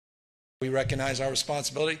We recognize our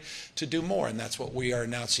responsibility to do more, and that's what we are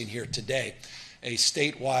announcing here today. A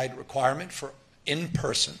statewide requirement for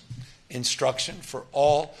in-person instruction for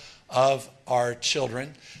all of our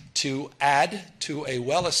children to add to a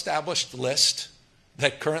well-established list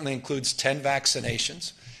that currently includes 10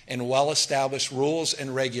 vaccinations and well-established rules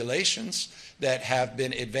and regulations that have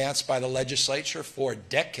been advanced by the legislature for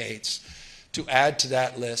decades, to add to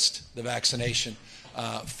that list the vaccination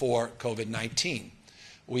for COVID-19.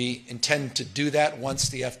 We intend to do that once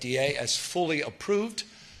the FDA has fully approved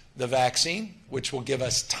the vaccine, which will give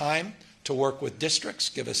us time to work with districts,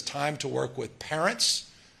 give us time to work with parents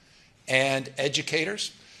and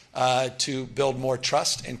educators to build more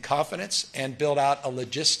trust and confidence and build out a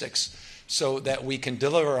logistics so that we can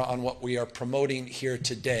deliver on what we are promoting here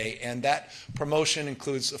today. And that promotion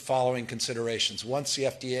includes the following considerations. Once the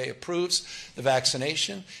FDA approves the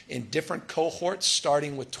vaccination in different cohorts,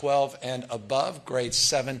 starting with 12 and above, grades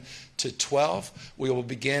 7 to 12, we will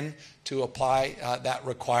begin to apply that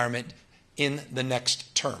requirement in the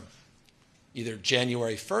next term, either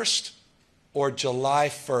January 1st or July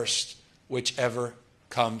 1st, whichever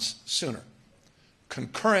comes sooner.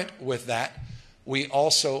 Concurrent with that, we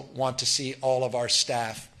also want to see all of our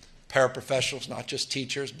staff, paraprofessionals, not just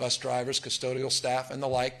teachers, bus drivers, custodial staff, and the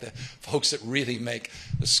like, the folks that really make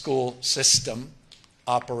the school system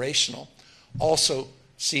operational, also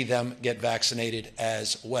see them get vaccinated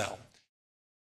as well.